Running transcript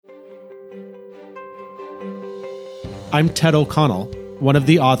I'm Ted O'Connell, one of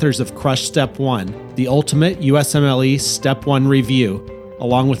the authors of Crush Step 1, the ultimate USMLE Step 1 review,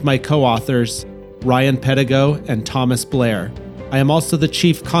 along with my co-authors, Ryan Pedigo and Thomas Blair. I am also the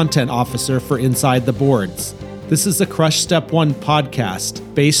Chief Content Officer for Inside the Boards. This is the Crush Step 1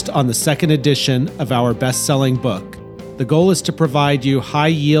 podcast based on the second edition of our best-selling book. The goal is to provide you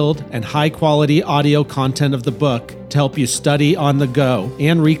high-yield and high-quality audio content of the book to help you study on the go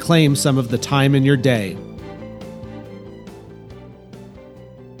and reclaim some of the time in your day.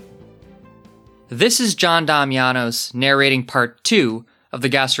 This is John Damianos narrating part 2 of the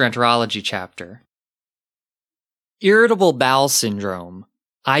Gastroenterology chapter. Irritable bowel syndrome,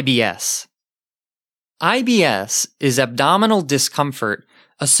 IBS. IBS is abdominal discomfort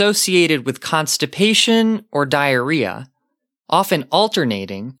associated with constipation or diarrhea, often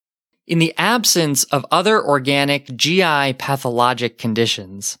alternating, in the absence of other organic GI pathologic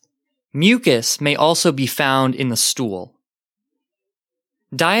conditions. Mucus may also be found in the stool.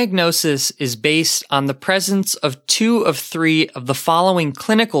 Diagnosis is based on the presence of 2 of 3 of the following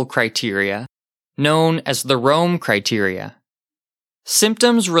clinical criteria, known as the Rome criteria.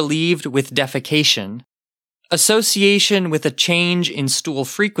 Symptoms relieved with defecation, association with a change in stool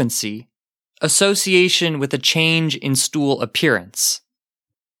frequency, association with a change in stool appearance.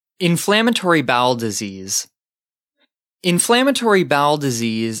 Inflammatory bowel disease. Inflammatory bowel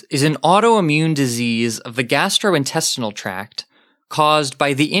disease is an autoimmune disease of the gastrointestinal tract caused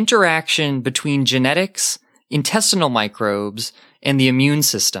by the interaction between genetics, intestinal microbes, and the immune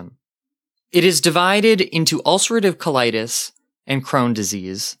system. It is divided into ulcerative colitis and Crohn's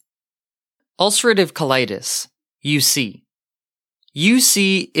disease. Ulcerative colitis, UC.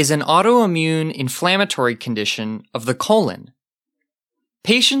 UC is an autoimmune inflammatory condition of the colon.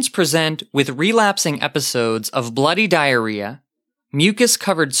 Patients present with relapsing episodes of bloody diarrhea,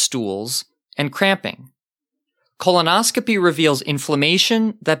 mucus-covered stools, and cramping. Colonoscopy reveals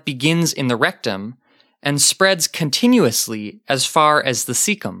inflammation that begins in the rectum and spreads continuously as far as the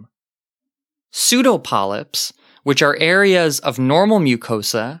cecum. Pseudopolyps, which are areas of normal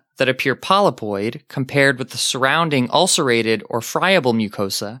mucosa that appear polypoid compared with the surrounding ulcerated or friable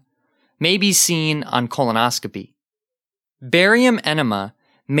mucosa, may be seen on colonoscopy. Barium enema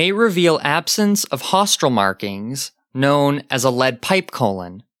may reveal absence of haustral markings known as a lead pipe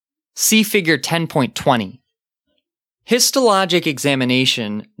colon. See Figure 10.20. Histologic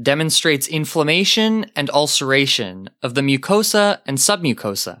examination demonstrates inflammation and ulceration of the mucosa and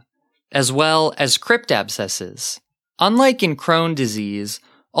submucosa, as well as crypt abscesses. Unlike in Crohn's disease,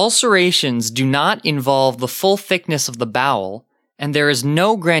 ulcerations do not involve the full thickness of the bowel, and there is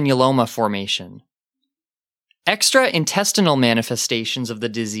no granuloma formation. Extraintestinal manifestations of the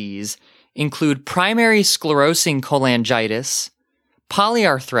disease include primary sclerosing cholangitis,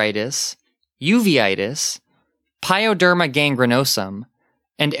 polyarthritis, uveitis, pyoderma gangrenosum,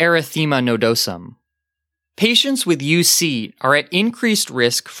 and erythema nodosum. Patients with UC are at increased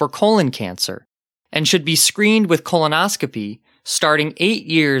risk for colon cancer and should be screened with colonoscopy starting 8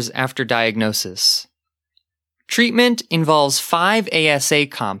 years after diagnosis. Treatment involves 5 ASA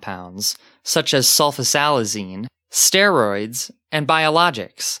compounds, such as sulfasalazine, steroids, and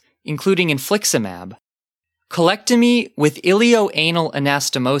biologics, including infliximab. Colectomy with ilioanal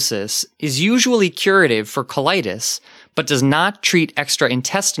anastomosis is usually curative for colitis, but does not treat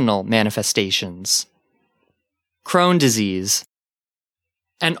extraintestinal manifestations. Crohn's disease.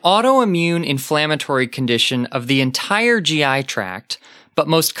 An autoimmune inflammatory condition of the entire GI tract, but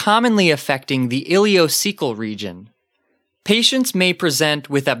most commonly affecting the ileocecal region. Patients may present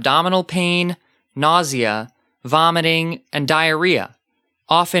with abdominal pain, nausea, vomiting, and diarrhea,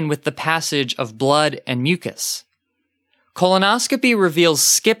 often with the passage of blood and mucus. Colonoscopy reveals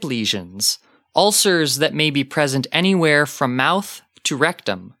skip lesions, ulcers that may be present anywhere from mouth to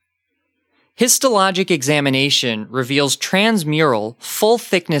rectum. Histologic examination reveals transmural,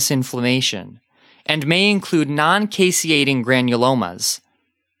 full-thickness inflammation, and may include non-caseating granulomas.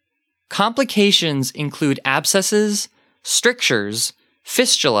 Complications include abscesses, strictures,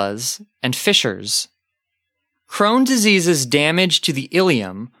 fistulas, and fissures. Crohn's disease's damage to the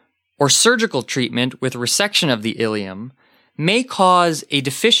ileum, or surgical treatment with resection of the ileum, may cause a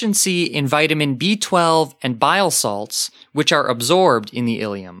deficiency in vitamin B12 and bile salts, which are absorbed in the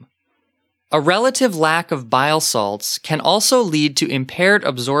ileum. A relative lack of bile salts can also lead to impaired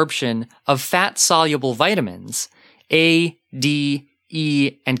absorption of fat-soluble vitamins, A, D,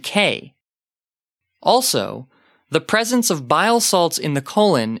 E, and K. Also, the presence of bile salts in the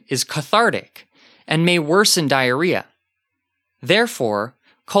colon is cathartic and may worsen diarrhea. Therefore,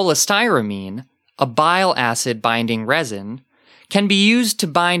 cholestyramine, a bile acid binding resin, can be used to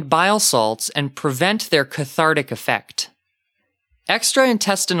bind bile salts and prevent their cathartic effect.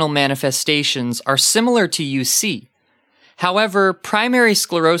 Extraintestinal manifestations are similar to UC. However, primary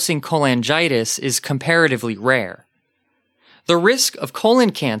sclerosing cholangitis is comparatively rare. The risk of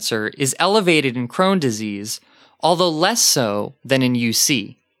colon cancer is elevated in Crohn's disease, although less so than in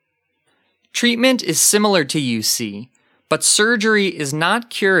UC. Treatment is similar to UC, but surgery is not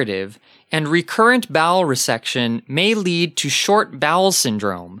curative, and recurrent bowel resection may lead to short bowel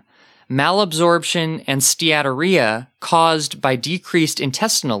syndrome, malabsorption, and steatorrhea caused by decreased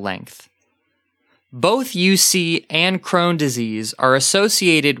intestinal length. Both UC and Crohn's disease are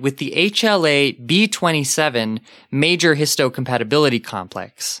associated with the HLA-B27 major histocompatibility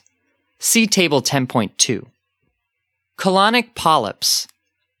complex. See Table 10.2. Colonic polyps.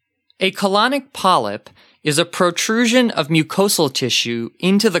 A colonic polyp is a protrusion of mucosal tissue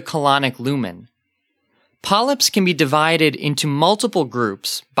into the colonic lumen. Polyps can be divided into multiple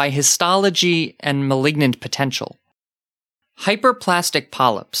groups by histology and malignant potential. Hyperplastic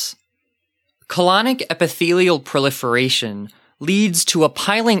polyps. Colonic epithelial proliferation leads to a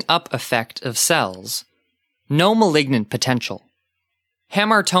piling up effect of cells. No malignant potential.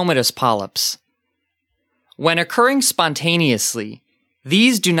 Hamartomatous polyps. When occurring spontaneously,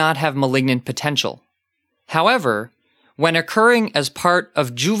 these do not have malignant potential. However, when occurring as part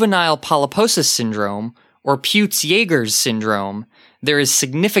of juvenile polyposis syndrome or Peutz-Jeghers syndrome, there is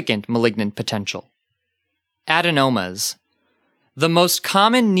significant malignant potential. Adenomas. The most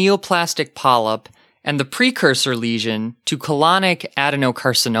common neoplastic polyp and the precursor lesion to colonic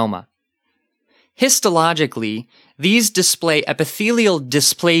adenocarcinoma. Histologically, these display epithelial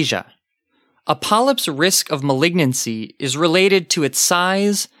dysplasia. A polyp's risk of malignancy is related to its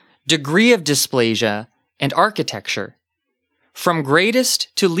size, degree of dysplasia, and architecture. From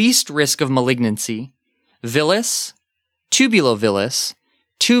greatest to least risk of malignancy, villous, tubulovillous,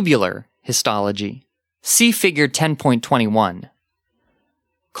 tubular histology. See Figure 10.21.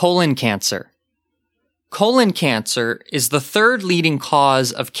 Colon cancer. Colon cancer is the third leading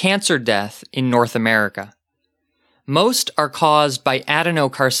cause of cancer death in North America. Most are caused by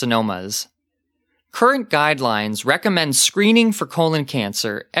adenocarcinomas. Current guidelines recommend screening for colon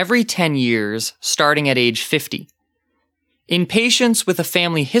cancer every 10 years, starting at age 50. In patients with a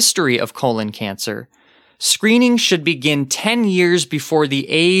family history of colon cancer, screening should begin 10 years before the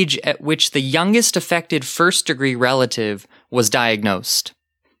age at which the youngest affected first-degree relative was diagnosed.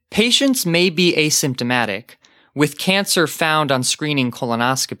 Patients may be asymptomatic, with cancer found on screening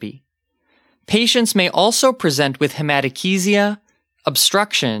colonoscopy. Patients may also present with hematochezia,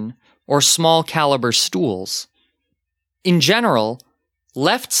 obstruction, or small caliber stools. In general,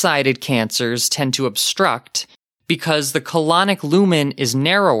 left-sided cancers tend to obstruct because the colonic lumen is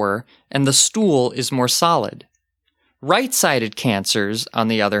narrower and the stool is more solid. Right-sided cancers, on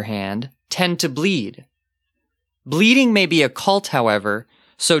the other hand, tend to bleed. Bleeding may be occult, however,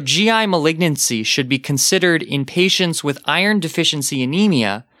 so GI malignancy should be considered in patients with iron deficiency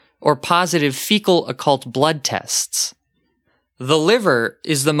anemia or positive fecal occult blood tests. The liver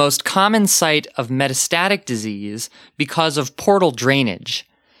is the most common site of metastatic disease because of portal drainage.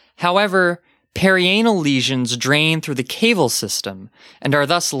 However, perianal lesions drain through the caval system and are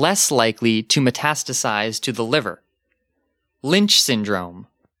thus less likely to metastasize to the liver. Lynch syndrome,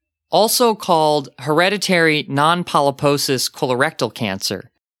 also called hereditary non-polyposis colorectal cancer,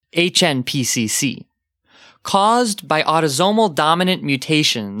 HNPCC, caused by autosomal dominant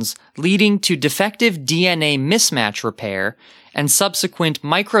mutations leading to defective DNA mismatch repair and subsequent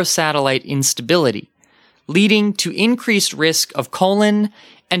microsatellite instability, leading to increased risk of colon,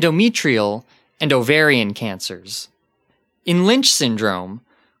 endometrial, and ovarian cancers. In Lynch syndrome,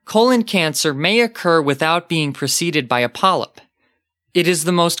 colon cancer may occur without being preceded by a polyp. It is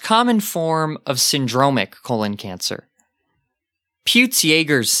the most common form of syndromic colon cancer.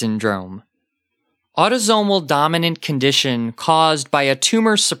 Peutz-Jeghers syndrome, autosomal dominant condition caused by a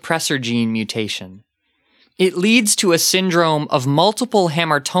tumor suppressor gene mutation. It leads to a syndrome of multiple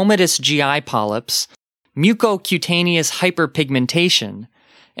hamartomatous GI polyps, mucocutaneous hyperpigmentation,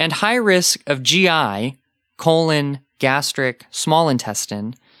 and high risk of GI, colon, gastric, small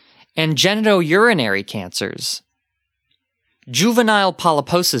intestine, and genitourinary cancers. Juvenile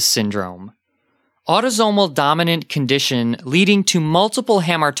polyposis syndrome, autosomal dominant condition leading to multiple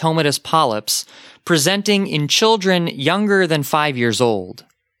hamartomatous polyps presenting in children younger than 5 years old.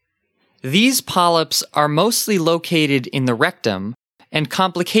 These polyps are mostly located in the rectum, and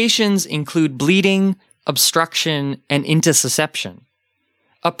complications include bleeding, obstruction, and intussusception.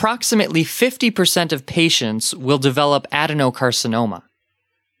 Approximately 50% of patients will develop adenocarcinoma.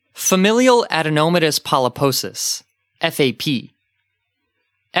 Familial adenomatous polyposis, FAP,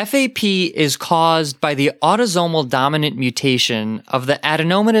 FAP is caused by the autosomal dominant mutation of the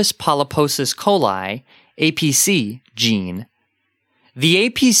adenomatous polyposis coli, APC, gene. The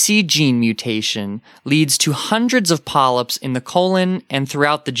APC gene mutation leads to hundreds of polyps in the colon and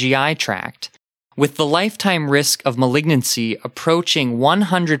throughout the GI tract, with the lifetime risk of malignancy approaching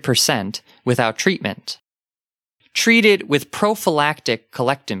 100% without treatment. Treated with prophylactic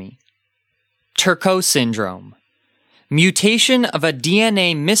colectomy. Turcot syndrome. Mutation of a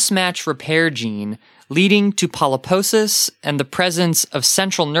DNA mismatch repair gene leading to polyposis and the presence of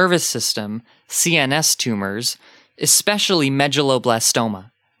central nervous system, CNS tumors, especially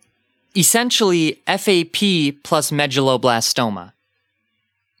medulloblastoma. Essentially, FAP plus medulloblastoma.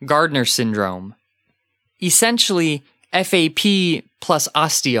 Gardner syndrome. Essentially, FAP plus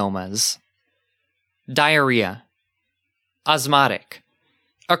osteomas. Diarrhea. Osmotic.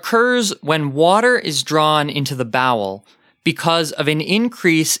 Occurs when water is drawn into the bowel because of an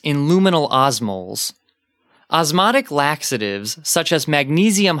increase in luminal osmoles. Osmotic laxatives, such as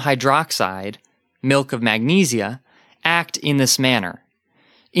magnesium hydroxide, milk of magnesia, act in this manner.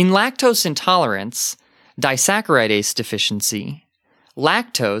 In lactose intolerance, disaccharidase deficiency,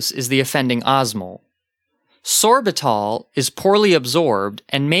 lactose is the offending osmole. Sorbitol is poorly absorbed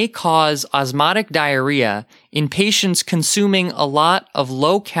and may cause osmotic diarrhea in patients consuming a lot of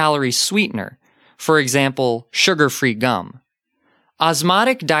low-calorie sweetener, for example, sugar-free gum.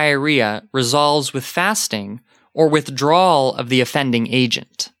 Osmotic diarrhea resolves with fasting or withdrawal of the offending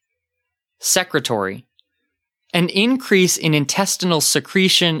agent. Secretory. An increase in intestinal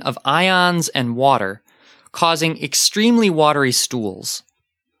secretion of ions and water, causing extremely watery stools.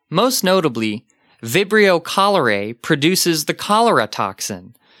 Most notably, Vibrio cholerae produces the cholera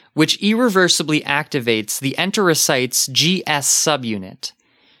toxin, which irreversibly activates the enterocyte's GS subunit.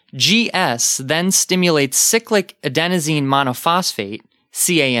 GS then stimulates cyclic adenosine monophosphate,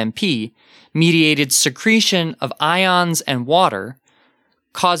 CAMP, mediated secretion of ions and water,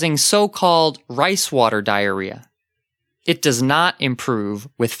 causing so-called rice water diarrhea. It does not improve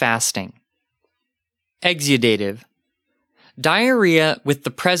with fasting. Exudative. Diarrhea with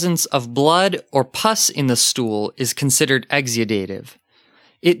the presence of blood or pus in the stool is considered exudative.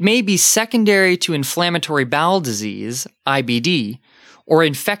 It may be secondary to inflammatory bowel disease, IBD, or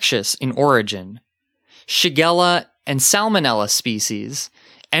infectious in origin. Shigella and Salmonella species,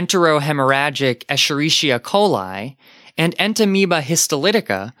 enterohemorrhagic Escherichia coli, and Entamoeba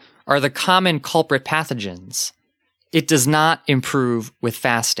histolytica are the common culprit pathogens. It does not improve with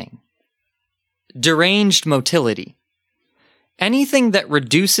fasting. Deranged motility. Anything that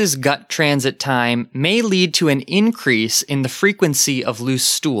reduces gut transit time may lead to an increase in the frequency of loose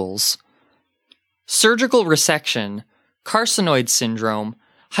stools. Surgical resection, carcinoid syndrome,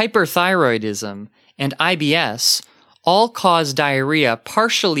 hyperthyroidism, and IBS all cause diarrhea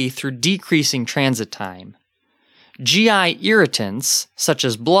partially through decreasing transit time. GI irritants, such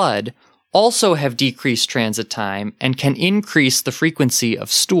as blood, also have decreased transit time and can increase the frequency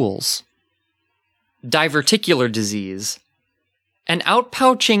of stools. Diverticular disease. An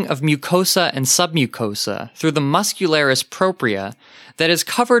outpouching of mucosa and submucosa through the muscularis propria that is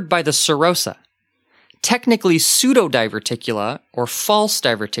covered by the serosa, technically pseudodiverticula or false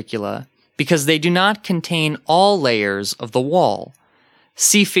diverticula because they do not contain all layers of the wall.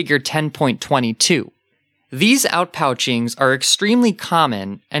 See Figure 10.22. These outpouchings are extremely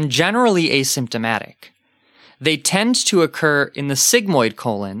common and generally asymptomatic. They tend to occur in the sigmoid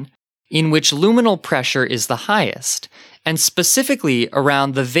colon, in which luminal pressure is the highest, and specifically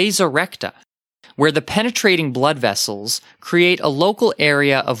around the vasorecta, where the penetrating blood vessels create a local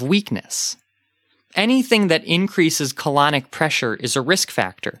area of weakness. Anything that increases colonic pressure is a risk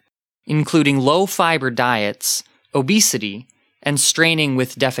factor, including low-fiber diets, obesity, and straining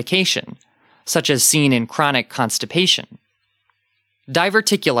with defecation, such as seen in chronic constipation.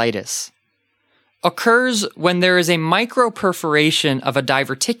 Diverticulitis occurs when there is a microperforation of a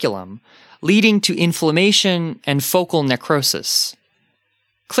diverticulum, leading to inflammation and focal necrosis.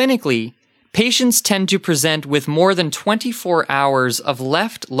 Clinically, patients tend to present with more than 24 hours of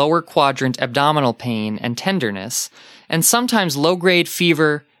left lower quadrant abdominal pain and tenderness, and sometimes low-grade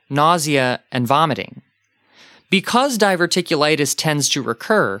fever, nausea, and vomiting. Because diverticulitis tends to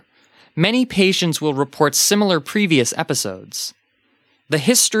recur, many patients will report similar previous episodes. The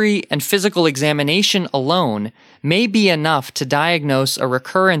history and physical examination alone may be enough to diagnose a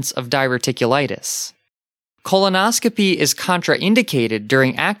recurrence of diverticulitis. Colonoscopy is contraindicated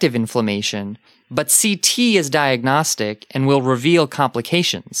during active inflammation, but CT is diagnostic and will reveal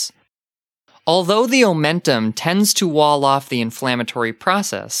complications. Although the omentum tends to wall off the inflammatory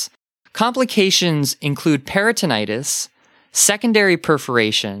process, complications include peritonitis, secondary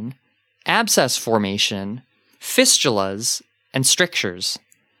perforation, abscess formation, fistulas, and strictures.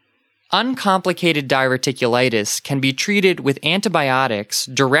 Uncomplicated diverticulitis can be treated with antibiotics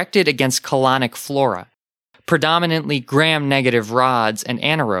directed against colonic flora, predominantly gram-negative rods and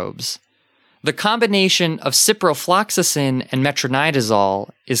anaerobes. The combination of ciprofloxacin and metronidazole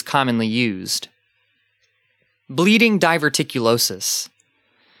is commonly used. Bleeding diverticulosis.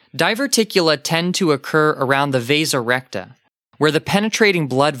 Diverticula tend to occur around the vasa recta, where the penetrating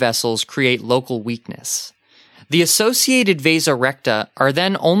blood vessels create local weakness. The associated vasa recta are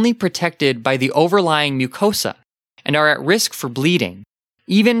then only protected by the overlying mucosa and are at risk for bleeding,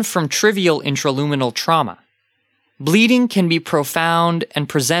 even from trivial intraluminal trauma. Bleeding can be profound and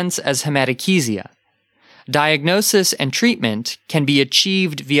presents as hematochezia. Diagnosis and treatment can be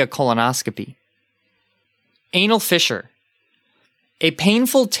achieved via colonoscopy. Anal fissure. A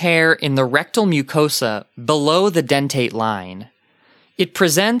painful tear in the rectal mucosa below the dentate line. It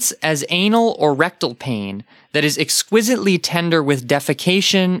presents as anal or rectal pain that is exquisitely tender with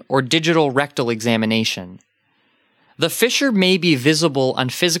defecation or digital rectal examination. The fissure may be visible on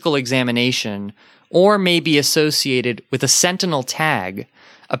physical examination or may be associated with a sentinel tag,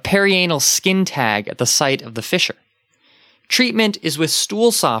 a perianal skin tag at the site of the fissure. Treatment is with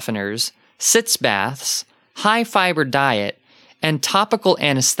stool softeners, sitz baths, high-fiber diet, and topical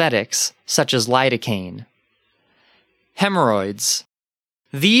anesthetics such as lidocaine. Hemorrhoids.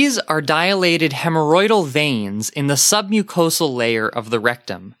 These are dilated hemorrhoidal veins in the submucosal layer of the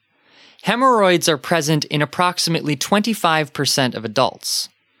rectum. Hemorrhoids are present in approximately 25% of adults.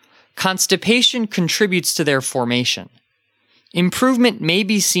 Constipation contributes to their formation. Improvement may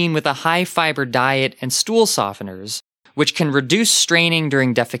be seen with a high-fiber diet and stool softeners, which can reduce straining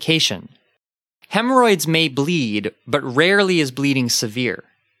during defecation. Hemorrhoids may bleed, but rarely is bleeding severe.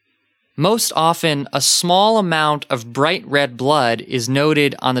 Most often, a small amount of bright red blood is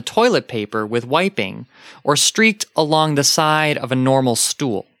noted on the toilet paper with wiping, or streaked along the side of a normal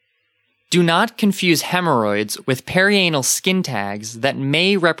stool. Do not confuse hemorrhoids with perianal skin tags that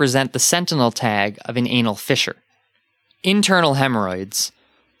may represent the sentinel tag of an anal fissure. Internal hemorrhoids.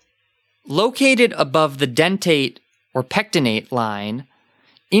 Located above the dentate or pectinate line,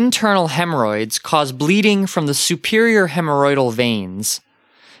 internal hemorrhoids cause bleeding from the superior hemorrhoidal veins.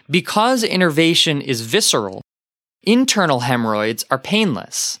 Because innervation is visceral, internal hemorrhoids are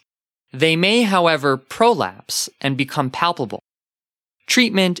painless. They may, however, prolapse and become palpable.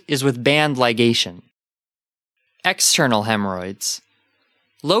 Treatment is with band ligation. External hemorrhoids.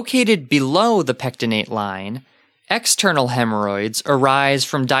 Located below the pectinate line, external hemorrhoids arise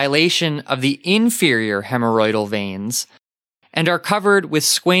from dilation of the inferior hemorrhoidal veins and are covered with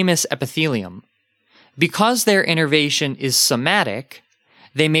squamous epithelium. Because their innervation is somatic,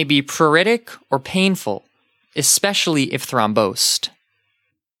 they may be pruritic or painful, especially if thrombosed.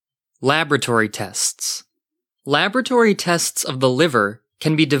 Laboratory tests. Laboratory tests of the liver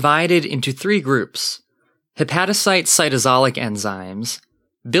can be divided into three groups: hepatocyte cytosolic enzymes,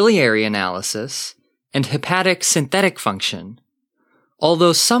 biliary analysis, and hepatic synthetic function.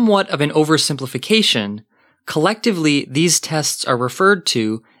 Although somewhat of an oversimplification, collectively these tests are referred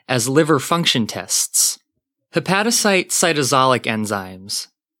to as liver function tests. Hepatocyte cytosolic enzymes.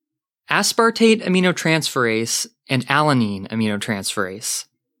 Aspartate aminotransferase and alanine aminotransferase.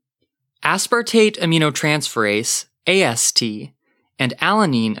 Aspartate aminotransferase, AST, and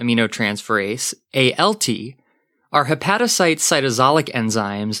alanine aminotransferase, ALT, are hepatocyte cytosolic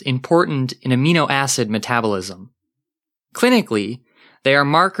enzymes important in amino acid metabolism. Clinically, they are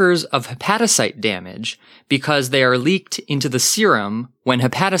markers of hepatocyte damage because they are leaked into the serum when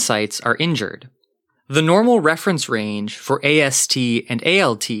hepatocytes are injured. The normal reference range for AST and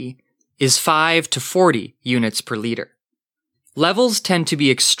ALT is 5 to 40 units per liter. Levels tend to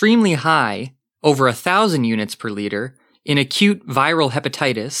be extremely high, over 1,000 units per liter, in acute viral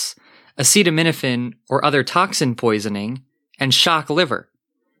hepatitis, acetaminophen or other toxin poisoning, and shock liver,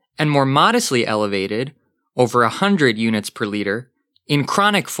 and more modestly elevated, over 100 units per liter, in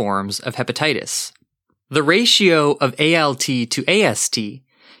chronic forms of hepatitis. The ratio of ALT to AST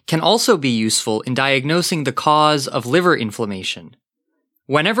can also be useful in diagnosing the cause of liver inflammation.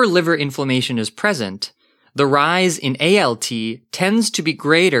 Whenever liver inflammation is present, the rise in ALT tends to be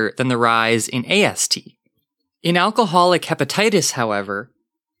greater than the rise in AST. In alcoholic hepatitis, however,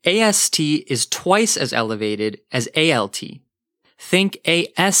 AST is twice as elevated as ALT. Think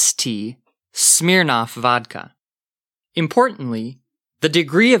AST, Smirnoff vodka. Importantly, the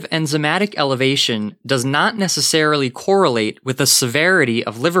degree of enzymatic elevation does not necessarily correlate with the severity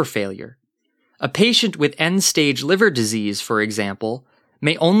of liver failure. A patient with end-stage liver disease, for example,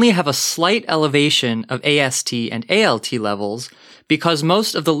 may only have a slight elevation of AST and ALT levels because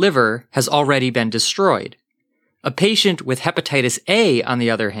most of the liver has already been destroyed. A patient with hepatitis A, on the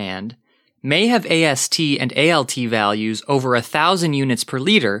other hand, may have AST and ALT values over 1,000 units per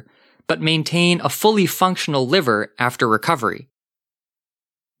liter, but maintain a fully functional liver after recovery.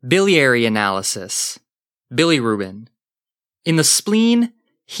 Biliary analysis. Bilirubin. In the spleen,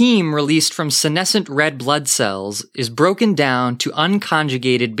 heme released from senescent red blood cells is broken down to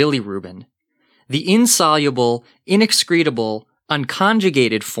unconjugated bilirubin. The insoluble, inexcretable,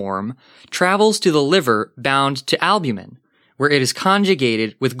 unconjugated form travels to the liver bound to albumin, where it is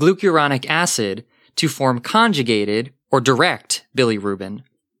conjugated with glucuronic acid to form conjugated or direct bilirubin.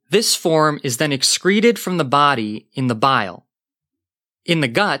 This form is then excreted from the body in the bile. In the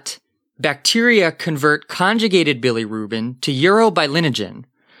gut, bacteria convert conjugated bilirubin to urobilinogen,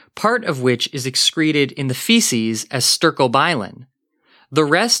 part of which is excreted in the feces as stercobilin. The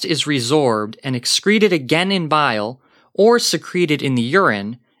rest is resorbed and excreted again in bile or secreted in the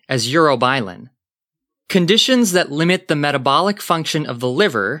urine as urobilin. Conditions that limit the metabolic function of the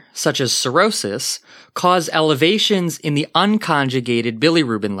liver, such as cirrhosis, cause elevations in the unconjugated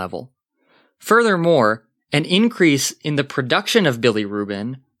bilirubin level. Furthermore, an increase in the production of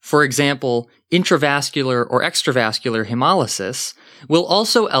bilirubin, for example, intravascular or extravascular hemolysis, will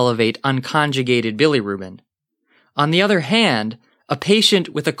also elevate unconjugated bilirubin. On the other hand, a patient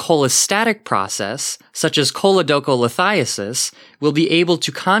with a cholestatic process, such as choledocholithiasis, will be able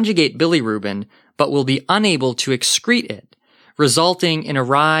to conjugate bilirubin but will be unable to excrete it, resulting in a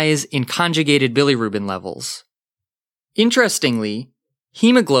rise in conjugated bilirubin levels. Interestingly,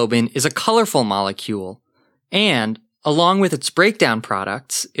 hemoglobin is a colorful molecule and, along with its breakdown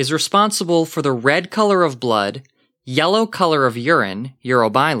products, is responsible for the red color of blood, yellow color of urine,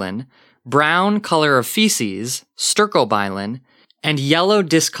 urobilin, brown color of feces, stercobilin, and yellow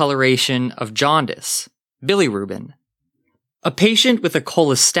discoloration of jaundice, bilirubin. A patient with a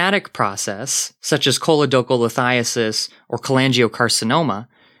cholestatic process, such as choledocholithiasis or cholangiocarcinoma,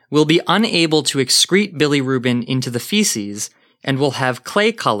 will be unable to excrete bilirubin into the feces and will have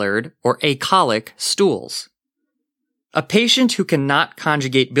clay-colored or acholic stools. A patient who cannot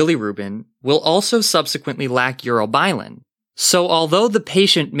conjugate bilirubin will also subsequently lack urobilin. So although the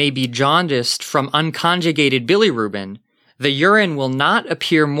patient may be jaundiced from unconjugated bilirubin, the urine will not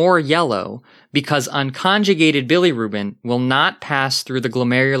appear more yellow because unconjugated bilirubin will not pass through the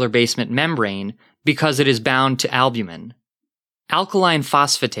glomerular basement membrane because it is bound to albumin. Alkaline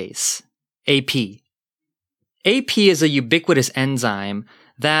phosphatase, AP. AP is a ubiquitous enzyme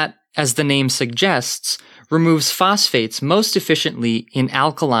that, as the name suggests, removes phosphates most efficiently in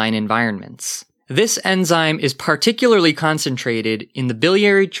alkaline environments. This enzyme is particularly concentrated in the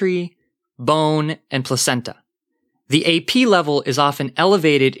biliary tree, bone, and placenta. The AP level is often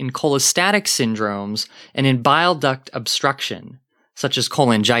elevated in cholestatic syndromes and in bile duct obstruction, such as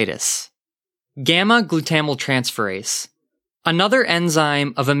cholangitis. Gamma-glutamyltransferase, another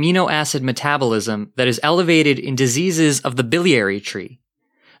enzyme of amino acid metabolism that is elevated in diseases of the biliary tree.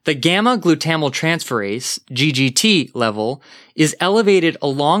 The gamma-glutamyltransferase, GGT, level is elevated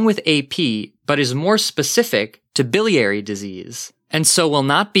along with AP but is more specific to biliary disease, and so will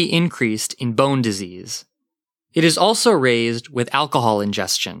not be increased in bone disease. It is also raised with alcohol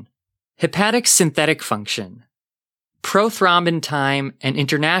ingestion. Hepatic synthetic function, prothrombin time, and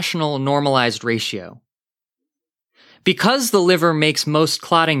international normalized ratio. Because the liver makes most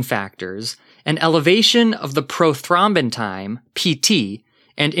clotting factors, an elevation of the prothrombin time, PT,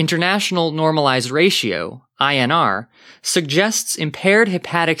 and international normalized ratio, INR, suggests impaired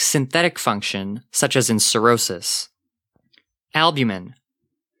hepatic synthetic function, such as in cirrhosis. Albumin.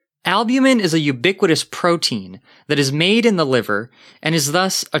 Albumin is a ubiquitous protein that is made in the liver and is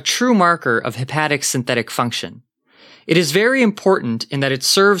thus a true marker of hepatic synthetic function. It is very important in that it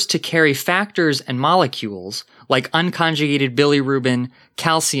serves to carry factors and molecules, like unconjugated bilirubin,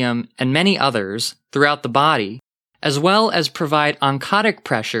 calcium, and many others, throughout the body, as well as provide oncotic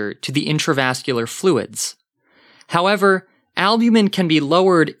pressure to the intravascular fluids. However, albumin can be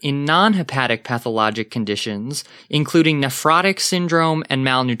lowered in non-hepatic pathologic conditions, including nephrotic syndrome and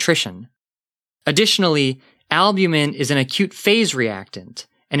malnutrition. Additionally, albumin is an acute phase reactant,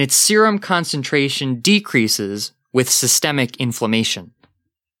 and its serum concentration decreases with systemic inflammation.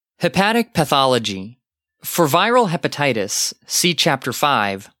 Hepatic pathology. For viral hepatitis, see Chapter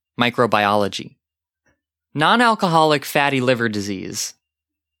 5, Microbiology. Non-alcoholic fatty liver disease.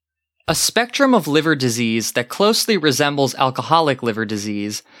 A spectrum of liver disease that closely resembles alcoholic liver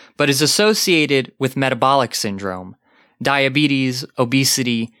disease, but is associated with metabolic syndrome, diabetes,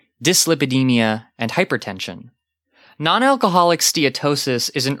 obesity, dyslipidemia, and hypertension. Non-alcoholic steatosis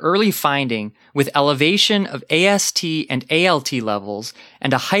is an early finding with elevation of AST and ALT levels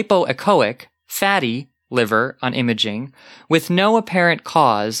and a hypoechoic, fatty, liver on imaging with no apparent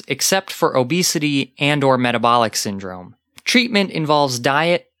cause except for obesity and/or metabolic syndrome. Treatment involves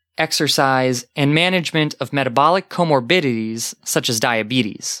diet, exercise, and management of metabolic comorbidities such as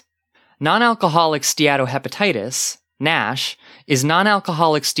diabetes. Non-alcoholic steatohepatitis, NASH, is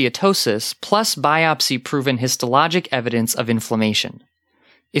non-alcoholic steatosis plus biopsy-proven histologic evidence of inflammation.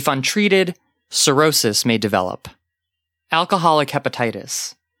 If untreated, cirrhosis may develop. Alcoholic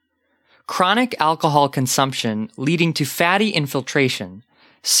hepatitis. Chronic alcohol consumption leading to fatty infiltration,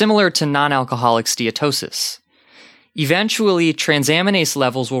 similar to non-alcoholic steatosis. Eventually, transaminase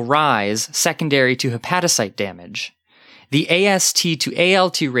levels will rise secondary to hepatocyte damage. The AST to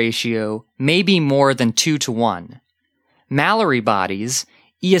ALT ratio may be more than 2:1. Mallory bodies,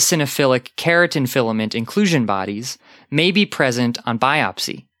 eosinophilic keratin filament inclusion bodies, may be present on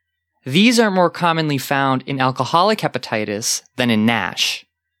biopsy. These are more commonly found in alcoholic hepatitis than in NASH.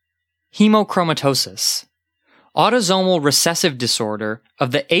 Hemochromatosis. Autosomal recessive disorder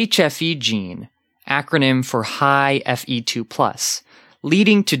of the HFE gene, acronym for high Fe2+,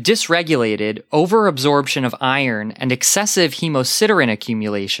 leading to dysregulated overabsorption of iron and excessive hemosiderin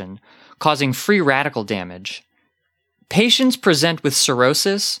accumulation, causing free radical damage. Patients present with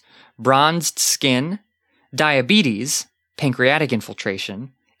cirrhosis, bronzed skin, diabetes, pancreatic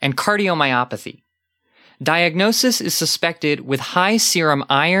infiltration, and cardiomyopathy. Diagnosis is suspected with high serum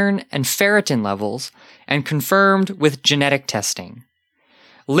iron and ferritin levels and confirmed with genetic testing.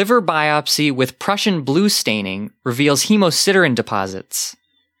 Liver biopsy with Prussian blue staining reveals hemosiderin deposits.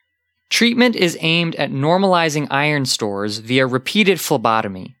 Treatment is aimed at normalizing iron stores via repeated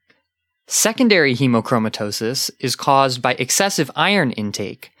phlebotomy. Secondary hemochromatosis is caused by excessive iron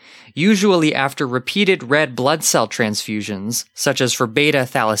intake, usually after repeated red blood cell transfusions, such as for beta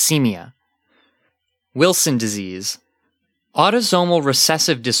thalassemia. Wilson disease. Autosomal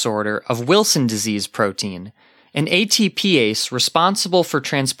recessive disorder of Wilson disease protein, an ATPase responsible for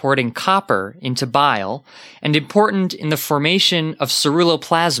transporting copper into bile and important in the formation of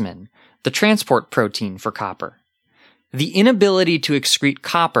ceruloplasmin, the transport protein for copper. The inability to excrete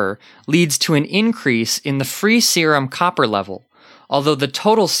copper leads to an increase in the free serum copper level, although the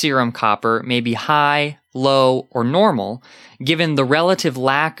total serum copper may be high, low, or normal, given the relative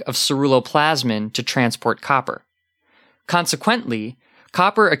lack of ceruloplasmin to transport copper. Consequently,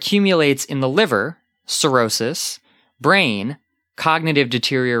 copper accumulates in the liver, cirrhosis, brain, cognitive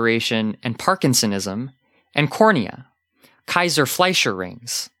deterioration and Parkinsonism, and cornea, Kaiser-Fleischer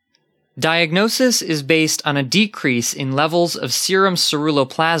rings. Diagnosis is based on a decrease in levels of serum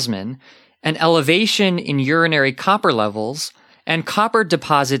ceruloplasmin, an elevation in urinary copper levels, and copper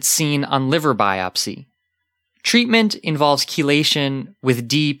deposits seen on liver biopsy. Treatment involves chelation with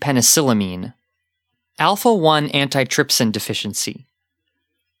D-penicillamine. Alpha-1 antitrypsin deficiency.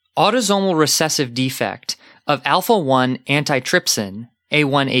 Autosomal recessive defect of alpha-1 antitrypsin,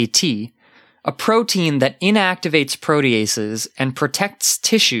 A1AT, a protein that inactivates proteases and protects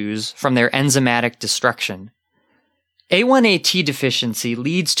tissues from their enzymatic destruction. A1AT deficiency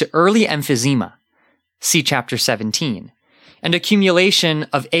leads to early emphysema, see Chapter 17, and accumulation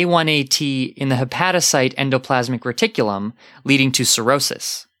of A1AT in the hepatocyte endoplasmic reticulum, leading to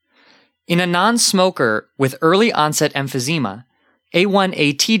cirrhosis. In a non-smoker with early onset emphysema,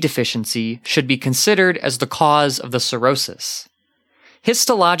 A1AT deficiency should be considered as the cause of the cirrhosis.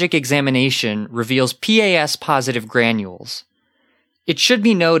 Histologic examination reveals PAS-positive granules. It should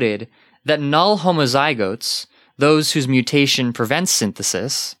be noted that null homozygotes, those whose mutation prevents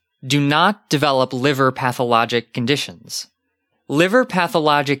synthesis, do not develop liver pathologic conditions. Liver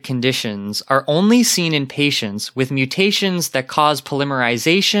pathologic conditions are only seen in patients with mutations that cause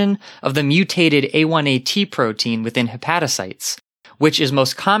polymerization of the mutated A1AT protein within hepatocytes, which is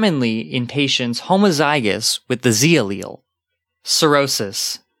most commonly in patients homozygous with the Z allele.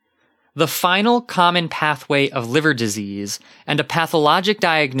 Cirrhosis. The final common pathway of liver disease and a pathologic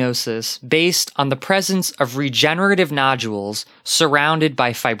diagnosis based on the presence of regenerative nodules surrounded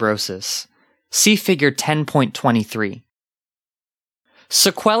by fibrosis. See Figure 10.23.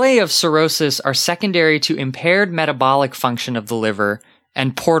 Sequelae of cirrhosis are secondary to impaired metabolic function of the liver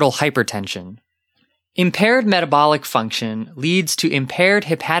and portal hypertension. Impaired metabolic function leads to impaired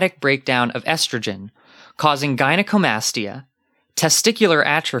hepatic breakdown of estrogen, causing gynecomastia, testicular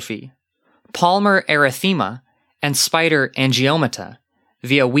atrophy, palmar erythema, and spider angiomata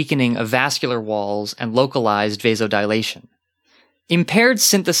via weakening of vascular walls and localized vasodilation. Impaired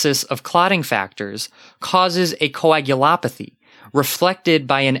synthesis of clotting factors causes a coagulopathy, reflected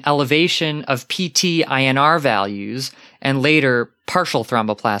by an elevation of PT-INR values and later partial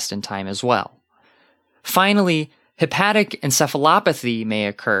thromboplastin time as well. Finally, hepatic encephalopathy may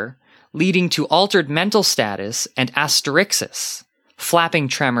occur, leading to altered mental status and asterixis, flapping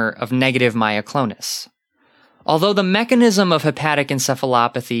tremor of negative myoclonus. Although the mechanism of hepatic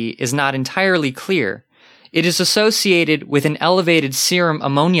encephalopathy is not entirely clear, it is associated with an elevated serum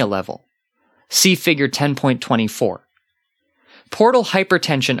ammonia level. See Figure 10.24. Portal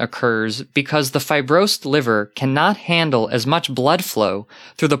hypertension occurs because the fibrosed liver cannot handle as much blood flow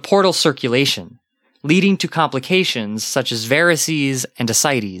through the portal circulation, leading to complications such as varices and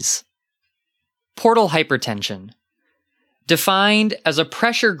ascites. Portal hypertension, defined as a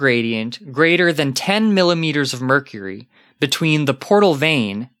pressure gradient greater than 10 millimeters of mercury between the portal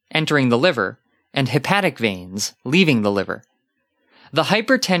vein entering the liver and hepatic veins leaving the liver. The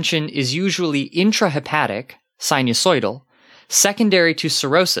hypertension is usually intrahepatic, sinusoidal, secondary to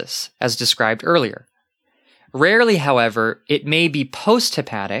cirrhosis, as described earlier. Rarely, however, it may be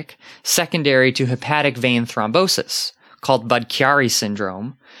posthepatic, secondary to hepatic vein thrombosis, called Budd-Chiari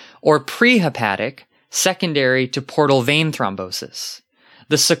syndrome, or prehepatic, secondary to portal vein thrombosis.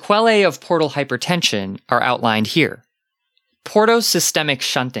 The sequelae of portal hypertension are outlined here. Portosystemic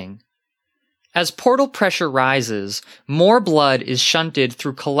shunting. As portal pressure rises, more blood is shunted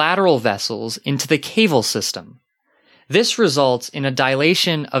through collateral vessels into the caval system. This results in a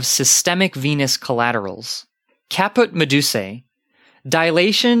dilation of systemic venous collaterals. Caput medusae,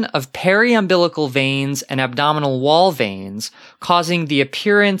 dilation of periumbilical veins and abdominal wall veins, causing the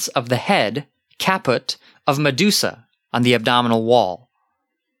appearance of the head, caput, of Medusa on the abdominal wall.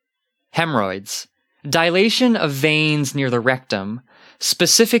 Hemorrhoids, dilation of veins near the rectum,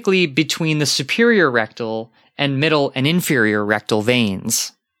 specifically between the superior rectal and middle and inferior rectal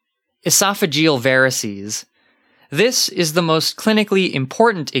veins. Esophageal varices. This is the most clinically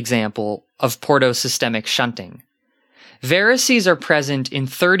important example of portosystemic shunting. Varices are present in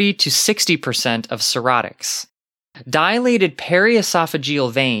 30 to 60% of cirrhotics. Dilated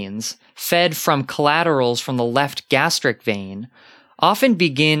periesophageal veins, fed from collaterals from the left gastric vein, often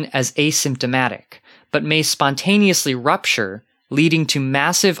begin as asymptomatic, but may spontaneously rupture, leading to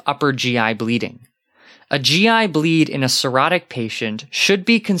massive upper GI bleeding. A GI bleed in a cirrhotic patient should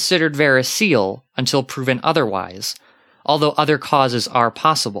be considered variceal until proven otherwise, although other causes are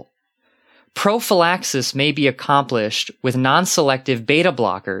possible. Prophylaxis may be accomplished with non-selective beta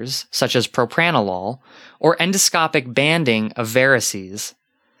blockers, such as propranolol, or endoscopic banding of varices.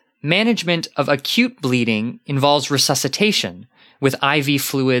 Management of acute bleeding involves resuscitation, with IV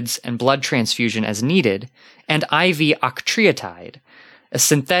fluids and blood transfusion as needed, and IV octreotide, a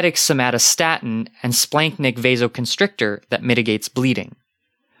synthetic somatostatin and splanchnic vasoconstrictor that mitigates bleeding.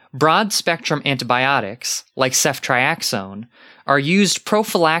 Broad-spectrum antibiotics, like ceftriaxone, are used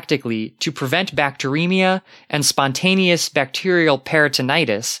prophylactically to prevent bacteremia and spontaneous bacterial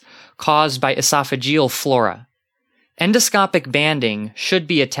peritonitis caused by esophageal flora. Endoscopic banding should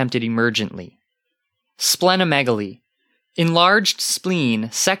be attempted emergently. Splenomegaly, enlarged spleen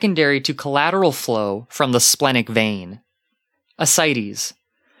secondary to collateral flow from the splenic vein. Ascites,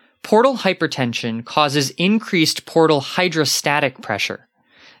 portal hypertension causes increased portal hydrostatic pressure.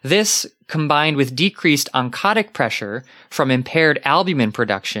 This, combined with decreased oncotic pressure from impaired albumin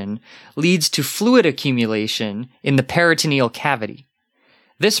production, leads to fluid accumulation in the peritoneal cavity.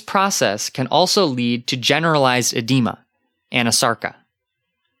 This process can also lead to generalized edema, anasarca.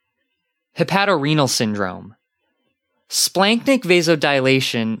 Hepatorenal syndrome, splanchnic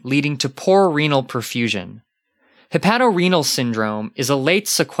vasodilation leading to poor renal perfusion. Hepatorenal syndrome is a late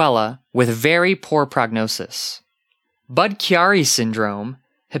sequela with very poor prognosis. Budd-Chiari syndrome,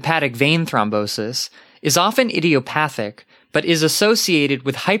 hepatic vein thrombosis, is often idiopathic but is associated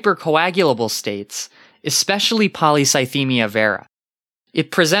with hypercoagulable states, especially polycythemia vera.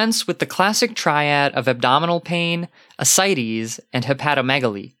 It presents with the classic triad of abdominal pain, ascites, and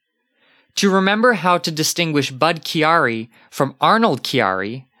hepatomegaly. To remember how to distinguish Budd-Chiari from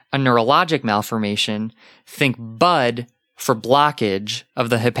Arnold-Chiari, a neurologic malformation, think Bud for blockage of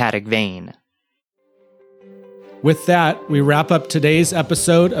the hepatic vein. With that, we wrap up today's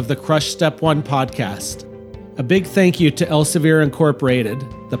episode of the Crush Step 1 podcast. A big thank you to Elsevier Incorporated,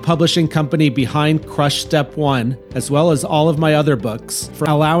 the publishing company behind Crush Step 1, as well as all of my other books, for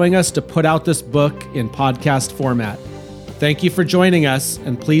allowing us to put out this book in podcast format. Thank you for joining us,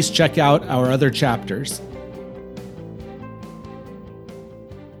 and please check out our other chapters.